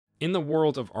In the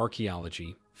world of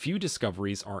archaeology, few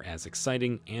discoveries are as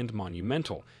exciting and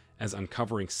monumental as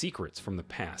uncovering secrets from the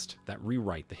past that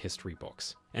rewrite the history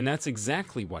books. And that's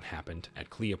exactly what happened at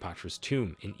Cleopatra's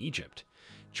tomb in Egypt.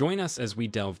 Join us as we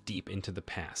delve deep into the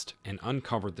past and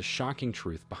uncover the shocking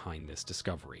truth behind this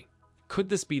discovery. Could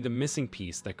this be the missing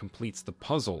piece that completes the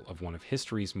puzzle of one of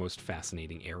history's most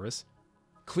fascinating eras?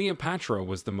 Cleopatra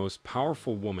was the most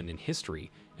powerful woman in history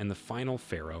and the final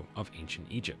pharaoh of ancient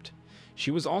Egypt.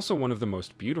 She was also one of the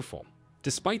most beautiful.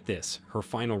 Despite this, her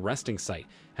final resting site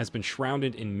has been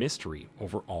shrouded in mystery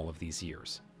over all of these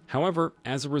years. However,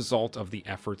 as a result of the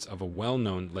efforts of a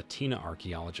well-known Latina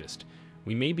archaeologist,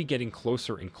 we may be getting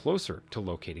closer and closer to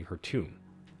locating her tomb.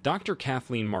 Dr.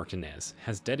 Kathleen Martinez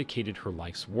has dedicated her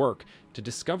life's work to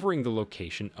discovering the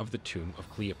location of the tomb of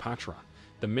Cleopatra,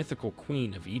 the mythical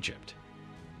queen of Egypt.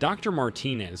 Dr.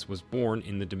 Martinez was born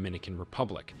in the Dominican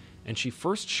Republic, and she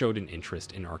first showed an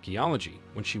interest in archaeology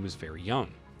when she was very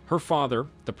young. Her father,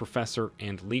 the professor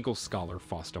and legal scholar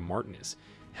Fausto Martinez,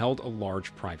 held a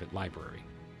large private library.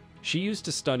 She used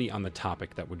to study on the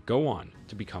topic that would go on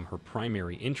to become her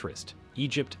primary interest,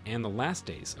 Egypt and the last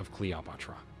days of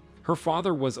Cleopatra. Her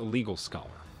father was a legal scholar.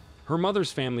 Her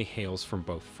mother's family hails from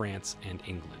both France and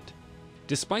England.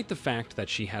 Despite the fact that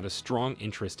she had a strong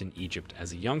interest in Egypt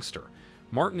as a youngster,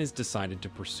 Martinez decided to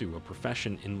pursue a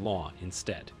profession in law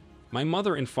instead. My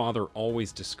mother and father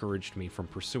always discouraged me from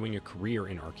pursuing a career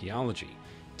in archaeology,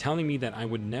 telling me that I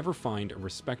would never find a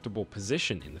respectable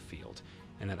position in the field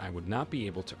and that I would not be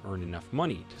able to earn enough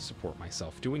money to support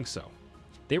myself doing so.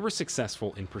 They were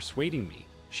successful in persuading me,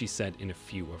 she said in a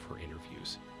few of her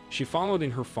interviews. She followed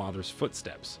in her father's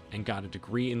footsteps and got a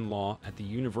degree in law at the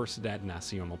Universidad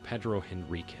Nacional Pedro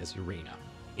Henriquez Urena.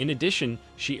 In addition,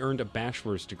 she earned a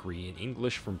bachelor's degree in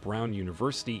English from Brown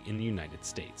University in the United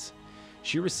States.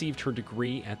 She received her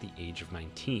degree at the age of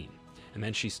 19, and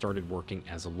then she started working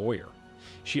as a lawyer.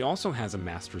 She also has a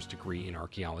master's degree in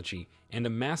archaeology and a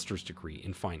master's degree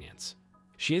in finance.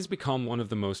 She has become one of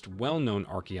the most well-known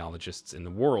archaeologists in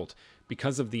the world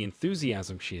because of the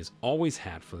enthusiasm she has always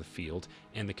had for the field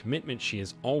and the commitment she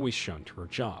has always shown to her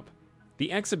job.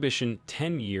 The exhibition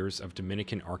 10 Years of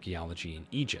Dominican Archaeology in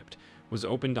Egypt was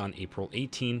opened on April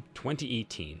 18,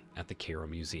 2018 at the Cairo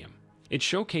Museum. It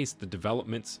showcased the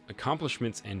developments,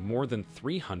 accomplishments, and more than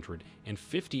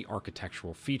 350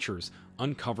 architectural features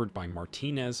uncovered by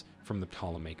Martinez from the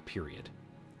Ptolemaic period.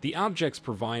 The objects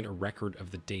provide a record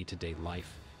of the day-to-day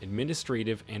life,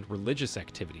 administrative and religious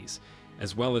activities,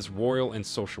 as well as royal and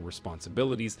social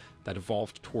responsibilities that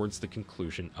evolved towards the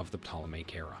conclusion of the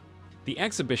Ptolemaic era. The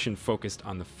exhibition focused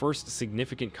on the first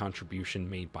significant contribution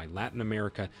made by Latin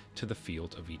America to the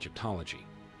field of Egyptology.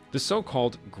 The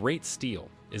so-called Great Stele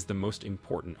is the most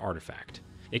important artifact.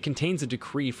 It contains a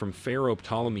decree from Pharaoh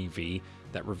Ptolemy V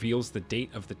that reveals the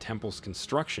date of the temple's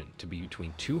construction to be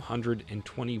between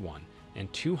 221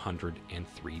 and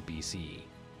 203 BCE.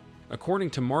 According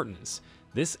to Martinez,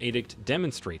 this edict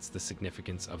demonstrates the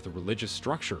significance of the religious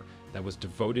structure that was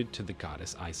devoted to the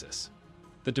goddess Isis.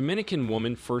 The Dominican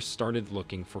woman first started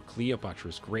looking for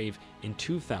Cleopatra's grave in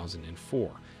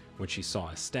 2004, when she saw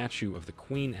a statue of the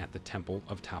queen at the temple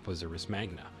of Taposiris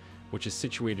Magna, which is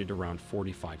situated around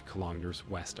 45 kilometers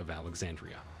west of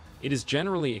Alexandria. It is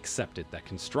generally accepted that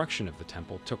construction of the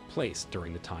temple took place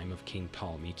during the time of King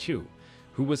Ptolemy II,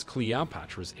 who was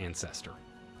Cleopatra's ancestor.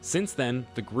 Since then,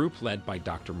 the group led by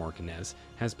Dr. Martinez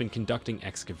has been conducting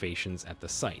excavations at the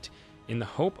site in the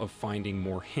hope of finding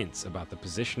more hints about the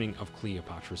positioning of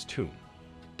Cleopatra's tomb.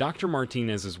 Dr.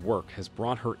 Martinez's work has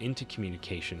brought her into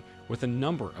communication with a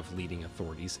number of leading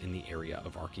authorities in the area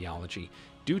of archaeology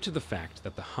due to the fact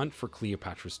that the hunt for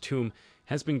Cleopatra's tomb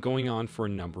has been going on for a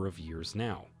number of years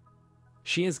now.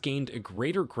 She has gained a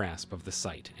greater grasp of the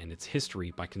site and its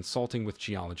history by consulting with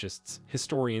geologists,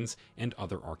 historians, and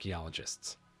other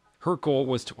archaeologists. Her goal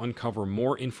was to uncover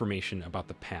more information about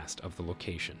the past of the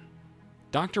location.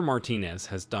 Dr. Martinez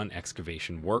has done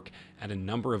excavation work at a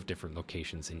number of different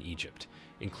locations in Egypt,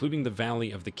 including the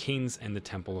Valley of the Kings and the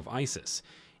Temple of Isis,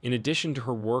 in addition to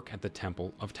her work at the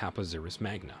Temple of Taposiris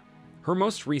Magna. Her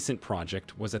most recent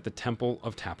project was at the Temple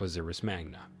of Taposiris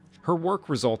Magna. Her work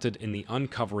resulted in the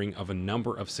uncovering of a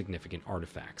number of significant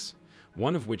artifacts,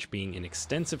 one of which being an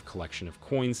extensive collection of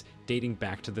coins dating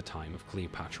back to the time of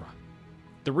Cleopatra.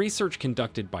 The research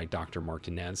conducted by Dr.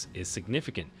 Martinez is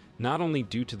significant not only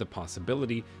due to the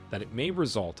possibility that it may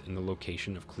result in the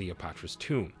location of Cleopatra's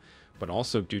tomb, but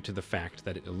also due to the fact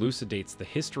that it elucidates the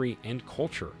history and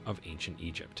culture of ancient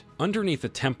Egypt. Underneath the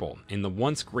temple, in the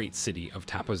once great city of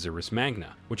Taposiris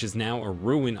Magna, which is now a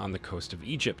ruin on the coast of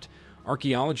Egypt,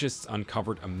 archaeologists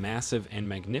uncovered a massive and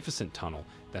magnificent tunnel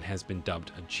that has been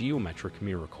dubbed a geometric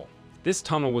miracle. This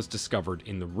tunnel was discovered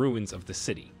in the ruins of the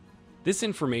city. This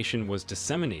information was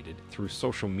disseminated through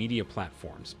social media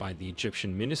platforms by the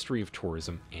Egyptian Ministry of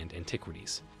Tourism and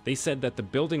Antiquities. They said that the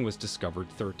building was discovered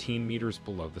 13 meters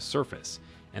below the surface,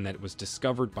 and that it was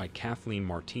discovered by Kathleen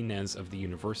Martinez of the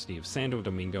University of Santo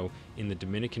Domingo in the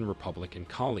Dominican Republic and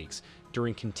colleagues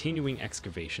during continuing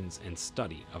excavations and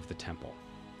study of the temple.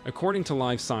 According to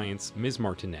Live Science, Ms.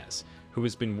 Martinez, who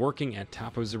has been working at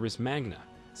Taposiris Magna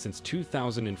since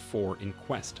 2004 in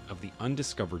quest of the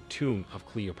undiscovered tomb of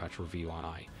Cleopatra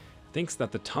VI, thinks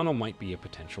that the tunnel might be a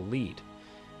potential lead.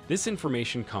 This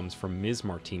information comes from Ms.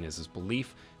 Martinez's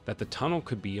belief that the tunnel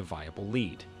could be a viable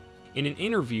lead. In an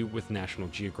interview with National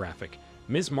Geographic,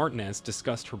 Ms. Martinez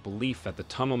discussed her belief that the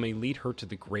tunnel may lead her to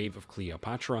the grave of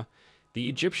Cleopatra, the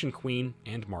Egyptian queen,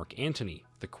 and Mark Antony,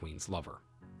 the queen's lover.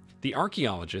 The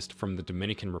archaeologist from the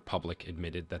Dominican Republic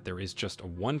admitted that there is just a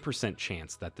 1%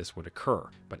 chance that this would occur,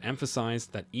 but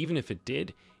emphasized that even if it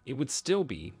did, it would still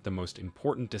be the most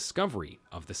important discovery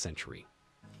of the century.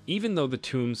 Even though the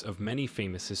tombs of many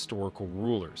famous historical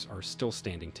rulers are still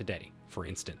standing today, for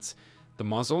instance, the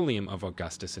mausoleum of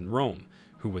Augustus in Rome,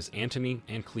 who was Antony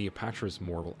and Cleopatra's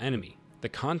mortal enemy, the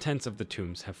contents of the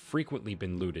tombs have frequently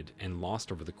been looted and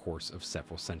lost over the course of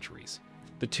several centuries.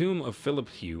 The tomb of Philip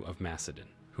Hugh of Macedon,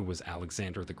 who was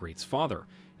Alexander the Great's father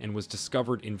and was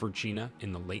discovered in Virginia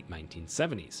in the late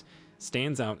 1970s,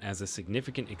 stands out as a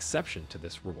significant exception to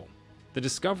this rule. The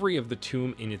discovery of the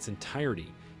tomb in its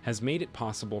entirety has made it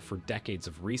possible for decades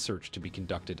of research to be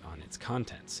conducted on its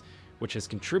contents, which has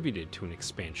contributed to an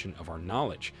expansion of our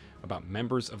knowledge about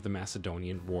members of the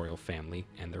Macedonian royal family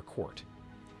and their court.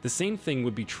 The same thing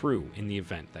would be true in the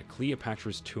event that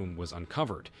Cleopatra's tomb was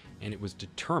uncovered and it was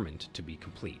determined to be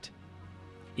complete.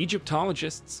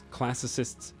 Egyptologists,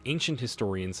 classicists, ancient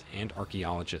historians, and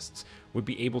archaeologists would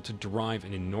be able to derive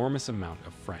an enormous amount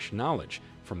of fresh knowledge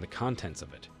from the contents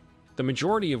of it. The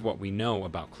majority of what we know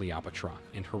about Cleopatra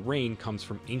and her reign comes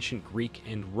from ancient Greek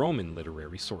and Roman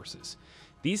literary sources.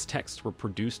 These texts were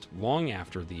produced long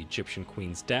after the Egyptian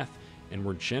queen's death and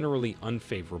were generally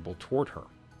unfavorable toward her.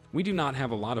 We do not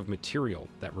have a lot of material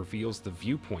that reveals the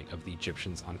viewpoint of the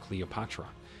Egyptians on Cleopatra,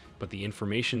 but the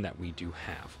information that we do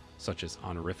have, such as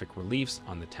honorific reliefs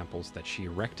on the temples that she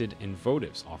erected and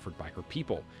votives offered by her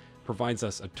people, provides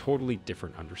us a totally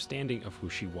different understanding of who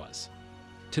she was.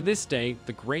 To this day,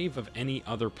 the grave of any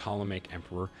other Ptolemaic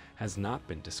emperor has not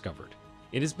been discovered.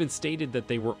 It has been stated that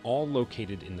they were all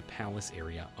located in the palace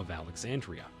area of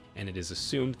Alexandria, and it is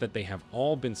assumed that they have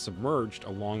all been submerged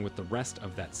along with the rest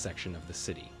of that section of the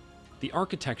city. The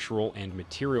architectural and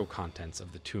material contents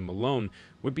of the tomb alone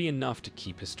would be enough to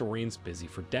keep historians busy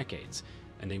for decades,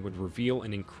 and they would reveal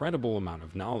an incredible amount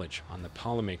of knowledge on the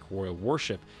Ptolemaic royal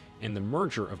worship and the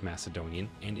merger of Macedonian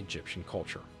and Egyptian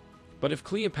culture. But if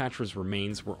Cleopatra's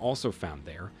remains were also found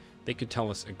there, they could tell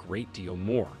us a great deal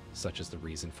more, such as the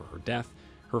reason for her death,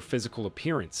 her physical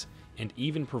appearance, and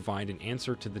even provide an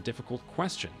answer to the difficult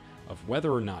question of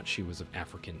whether or not she was of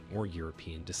African or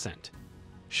European descent.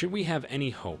 Should we have any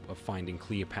hope of finding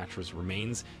Cleopatra's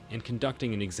remains and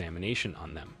conducting an examination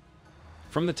on them?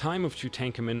 From the time of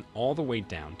Tutankhamun all the way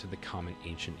down to the common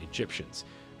ancient Egyptians,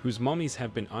 whose mummies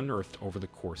have been unearthed over the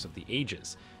course of the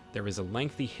ages, there is a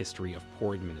lengthy history of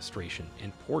poor administration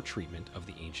and poor treatment of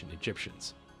the ancient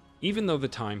Egyptians. Even though the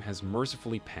time has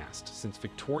mercifully passed since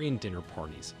Victorian dinner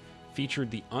parties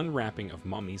featured the unwrapping of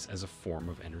mummies as a form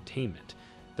of entertainment,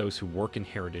 those who work in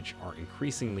heritage are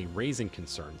increasingly raising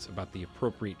concerns about the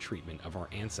appropriate treatment of our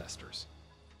ancestors.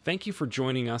 Thank you for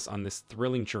joining us on this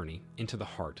thrilling journey into the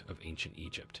heart of ancient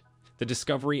Egypt. The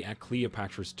discovery at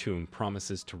Cleopatra's tomb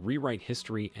promises to rewrite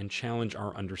history and challenge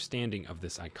our understanding of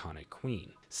this iconic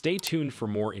queen. Stay tuned for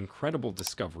more incredible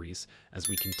discoveries as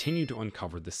we continue to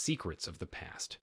uncover the secrets of the past.